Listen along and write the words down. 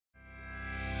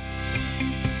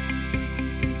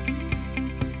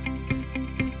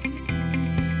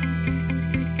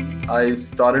I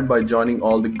started by joining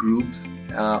all the groups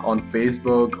on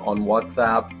Facebook, on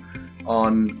WhatsApp,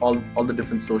 on all the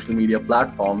different social media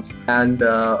platforms. And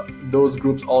those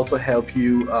groups also help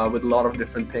you with a lot of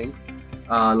different things,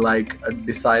 like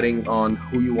deciding on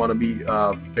who you want to be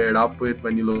paired up with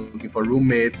when you're looking for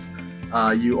roommates.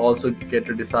 You also get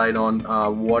to decide on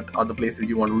what other places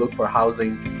you want to look for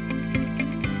housing.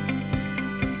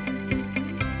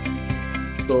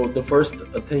 So the first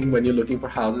thing when you're looking for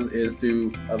houses is to,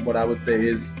 what I would say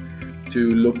is to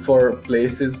look for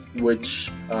places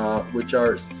which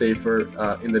are safer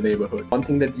in the neighborhood. One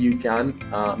thing that you can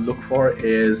look for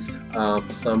is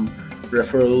some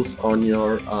referrals on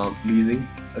your leasing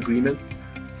agreements.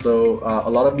 So a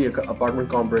lot of the apartment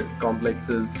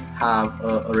complexes have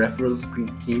a referral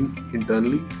scheme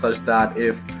internally, such that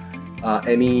if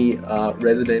any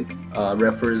resident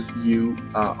refers you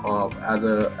as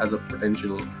a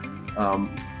potential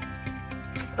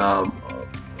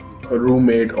a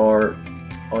roommate or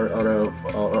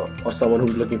someone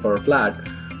who's looking for a flat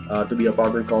to the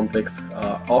apartment complex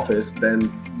office,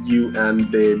 then you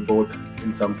and they both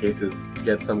in some cases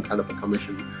get some kind of a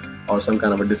commission or some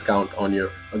kind of a discount on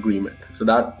your agreement. So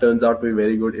that turns out to be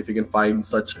very good. If you can find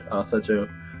such a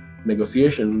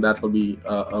negotiation, that will be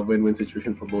a win-win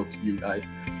situation for both you guys.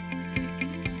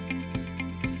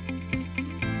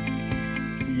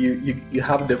 You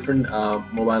have different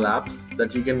mobile apps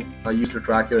that you can use to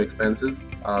track your expenses,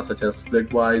 such as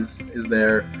Splitwise is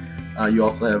there. You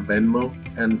also have Venmo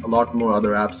and a lot more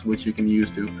other apps which you can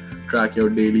use to track your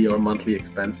daily or monthly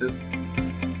expenses.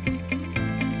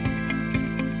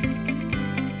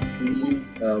 We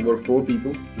were 4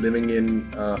 people living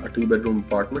in a 2-bedroom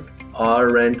apartment.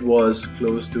 Our rent was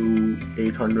close to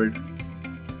 $800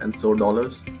 and so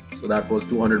dollars, so that was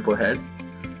 $200 per head.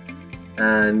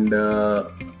 And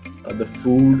the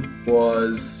food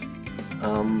was,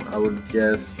 I would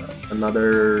guess,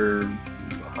 another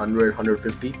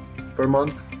 $100-150 per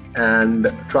month.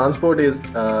 And transport is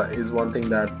one thing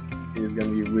that is going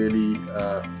to be really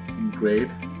great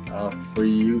for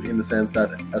you, in the sense that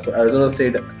so Arizona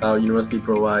State University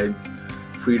provides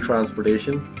free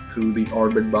transportation through the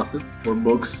Orbit buses. For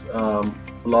books, a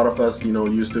lot of us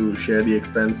used to share the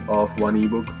expense of one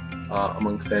ebook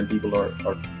amongst 10 people or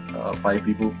 5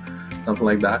 people, something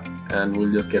like that, and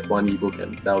we'll just get one ebook,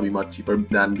 and that will be much cheaper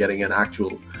than getting an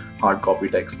actual hard copy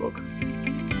textbook.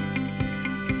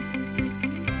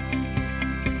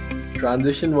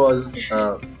 Transition was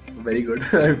very good,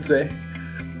 I would say,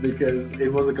 because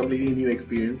it was a completely new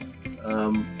experience.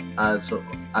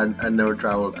 I'd never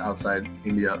traveled outside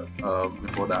India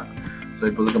before that, so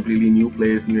it was a completely new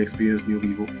place, new experience, new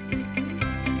people.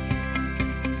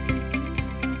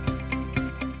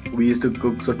 We used to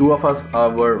cook, so 2 of us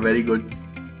were very good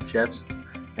chefs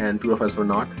and 2 of us were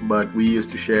not, but we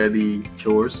used to share the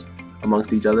chores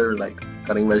amongst each other, like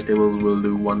cutting vegetables. We'll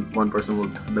do one person will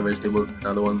cut the vegetables,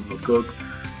 another one will cook,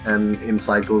 and in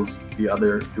cycles the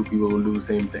other 2 people will do the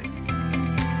same thing.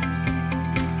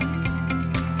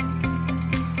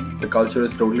 The culture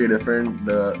is totally different.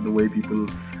 The way people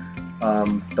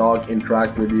talk,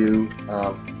 interact with you,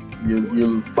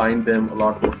 you'll find them a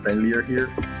lot more friendlier here.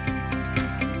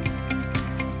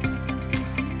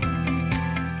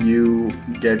 You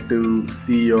get to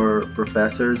see your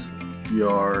professors,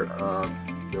 your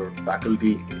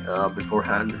faculty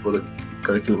beforehand, before the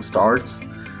curriculum starts.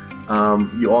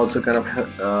 You also kind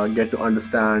of get to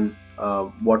understand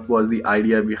what was the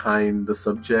idea behind the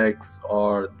subjects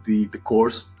or the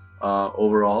course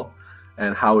overall,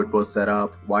 and how it was set up,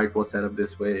 why it was set up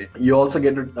this way. You also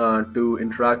get to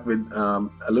interact with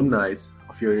alumni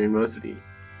of your university.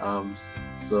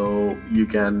 So you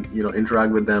can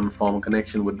interact with them, form a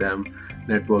connection with them,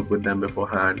 network with them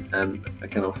beforehand, and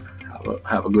kind of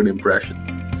have a good impression.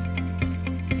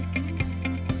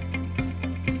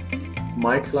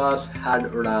 My class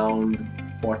had around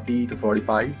 40 to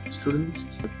 45 students,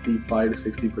 55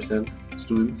 to 60%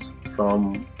 students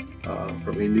from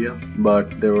India,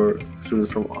 but there were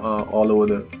students from all over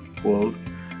the world.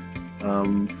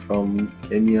 From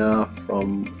Kenya,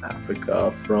 from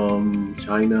Africa, from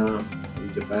China,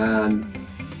 from Japan,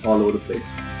 all over the place.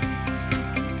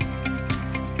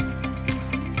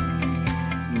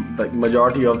 The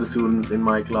majority of the students in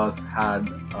my class had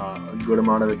a good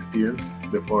amount of experience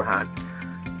beforehand.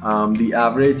 The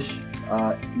average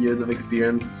years of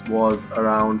experience was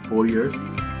around 4 years.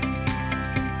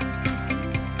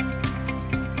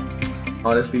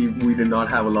 Honestly, we did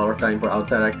not have a lot of time for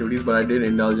outside activities, but I did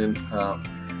indulge in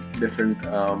different,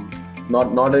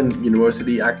 not in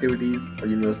university activities or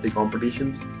university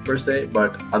competitions per se,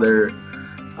 but other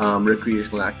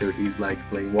recreational activities like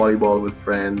playing volleyball with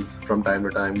friends from time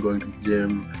to time, going to the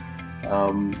gym,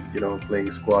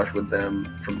 playing squash with them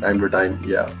from time to time.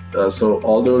 Yeah. So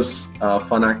all those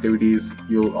fun activities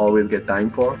you'll always get time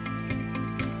for.